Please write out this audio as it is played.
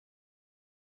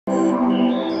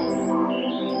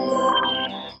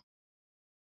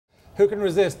Who can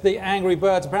resist the Angry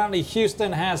Birds? Apparently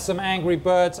Houston has some Angry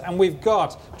Birds, and we've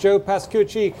got Joe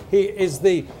Pascucci. He is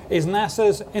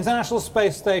NASA's International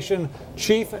Space Station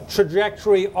Chief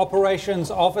Trajectory Operations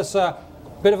Officer.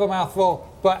 Bit of a mouthful,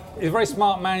 but he's a very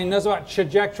smart man. He knows about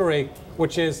trajectory,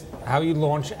 which is how you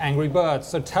launch Angry Birds.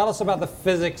 So tell us about the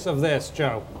physics of this,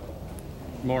 Joe.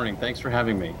 Good morning. Thanks for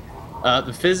having me.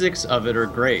 The physics of it are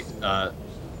great.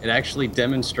 It actually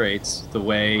demonstrates the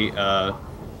way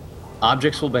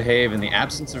objects will behave in the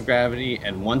absence of gravity,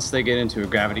 and once they get into a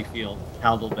gravity field,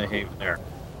 how they'll behave there.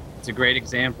 It's a great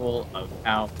example of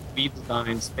how we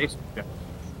design space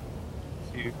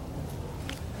trajectories.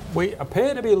 We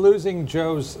appear to be losing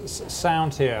Joe's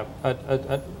sound here at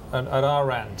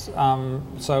our end,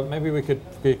 so maybe we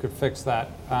could fix that.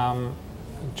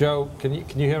 Joe, can you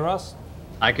hear us?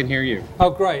 I can hear you. Oh,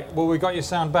 great. Well, we got your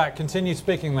sound back. Continue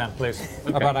speaking then, please,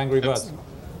 okay. About Angry Birds.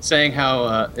 Saying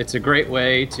how it's a great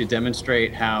way to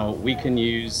demonstrate how we can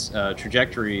use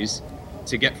trajectories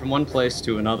to get from one place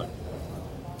to another.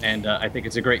 And I think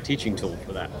it's a great teaching tool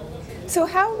for that. So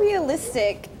how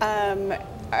realistic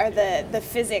are the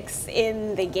physics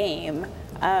in the game?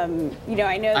 You know,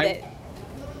 I know that...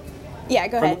 Yeah,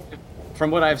 go ahead. From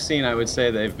what I've seen, I would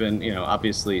say they've been,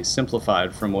 obviously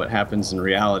simplified from what happens in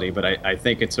reality, but I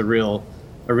think it's a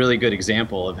really good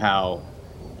example of how,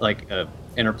 like,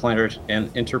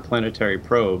 interplanetary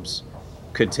probes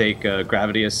could take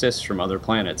gravity assists from other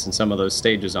planets in some of those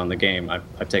stages on the game.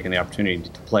 I've taken the opportunity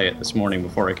to play it this morning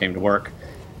before I came to work.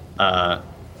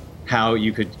 How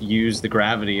you could use the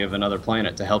gravity of another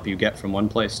planet to help you get from one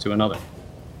place to another.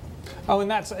 Oh,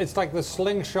 and it's like the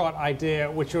slingshot idea,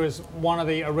 which was one of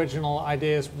the original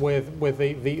ideas with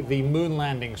the moon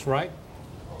landings, right?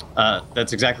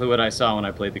 That's exactly what I saw when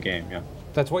I played the game, yeah.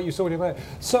 That's what you saw when you played.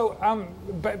 So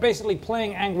basically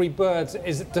playing Angry Birds,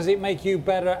 does it make you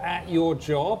better at your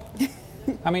job?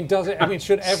 I mean, does it? I mean,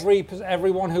 should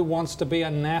everyone who wants to be a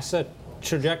NASA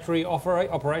trajectory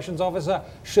operations officer,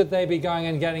 should they be going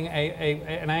and getting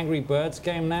an Angry Birds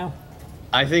game now?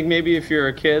 I think maybe if you're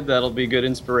a kid, that'll be good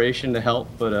inspiration to help,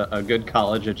 but a good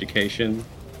college education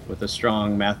with a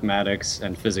strong mathematics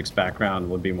and physics background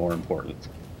would be more important.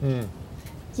 Mm.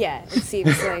 Yeah, it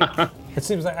seems like... It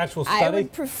seems like actual study. I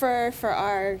would prefer for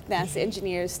our NASA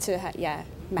engineers to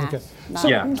math, okay.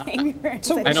 not Angry Birds.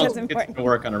 So I don't think it's going to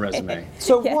work on a resume.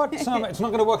 So what? It's not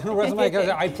going to work on a resume because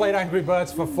I played Angry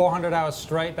Birds for 400 hours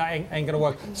straight. That ain't going to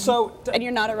work. So. And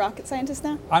you're not a rocket scientist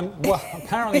now? Well,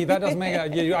 apparently that doesn't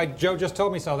make Joe just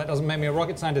told me so. That doesn't make me a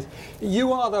rocket scientist.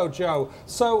 You are though, Joe.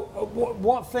 So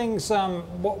what things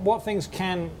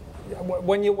can,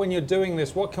 when you're doing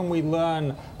this, what can we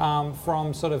learn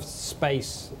from sort of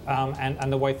space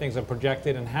and the way things are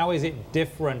projected, and how is it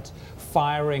different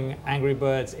firing Angry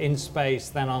Birds in space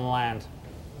than on land?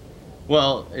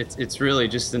 Well, it's really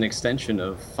just an extension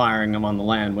of firing them on the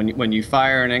land. When you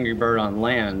fire an Angry Bird on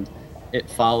land, it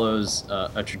follows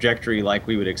a trajectory like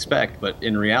we would expect, but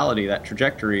in reality that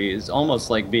trajectory is almost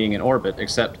like being in orbit,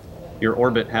 except your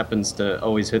orbit happens to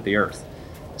always hit the Earth.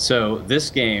 So this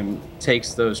game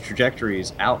takes those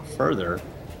trajectories out further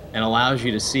and allows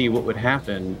you to see what would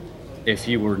happen if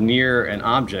you were near an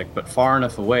object but far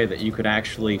enough away that you could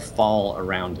actually fall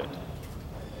around it.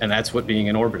 And that's what being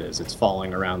in orbit is. It's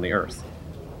falling around the Earth.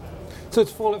 So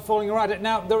it's falling around it.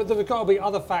 Now, there've got to be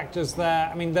other factors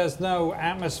there. I mean, there's no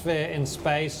atmosphere in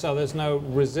space, so there's no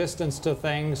resistance to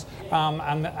things,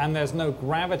 and there's no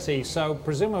gravity. So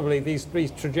presumably these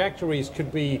trajectories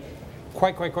could be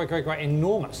quite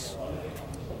enormous.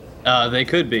 They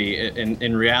could be.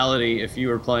 In reality, if you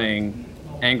were playing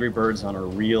Angry Birds on a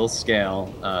real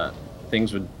scale,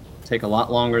 things would take a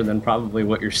lot longer than probably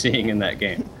what you're seeing in that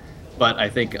game. But I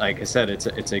think, like I said,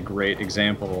 it's a great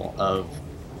example of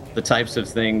the types of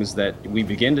things that we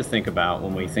begin to think about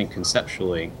when we think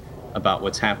conceptually about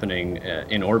what's happening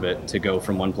in orbit to go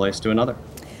from one place to another.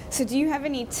 So do you have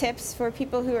any tips for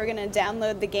people who are going to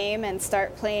download the game and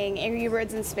start playing Angry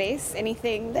Birds in space?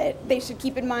 Anything that they should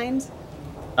keep in mind?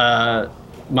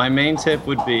 My main tip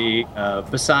would be,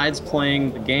 besides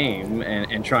playing the game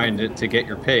and trying to get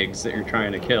your pigs that you're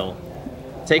trying to kill,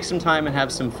 take some time and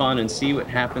have some fun and see what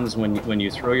happens when you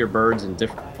throw your birds in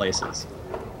different places.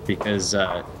 Because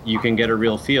you can get a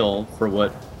real feel for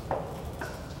what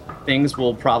things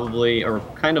will probably or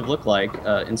kind of look like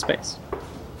in space.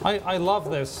 I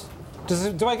love this.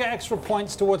 Do I get extra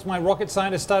points towards my rocket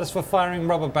scientist status for firing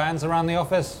rubber bands around the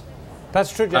office?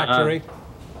 That's trajectory.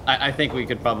 I think we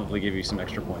could probably give you some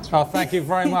extra points. Oh, thank you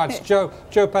very much. Joe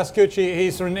Pascucci,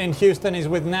 he's in Houston. He's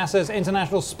with NASA's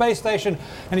International Space Station,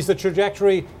 and he's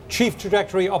the Chief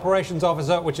Trajectory Operations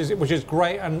Officer, which is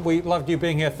great, and we loved you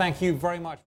being here. Thank you very much.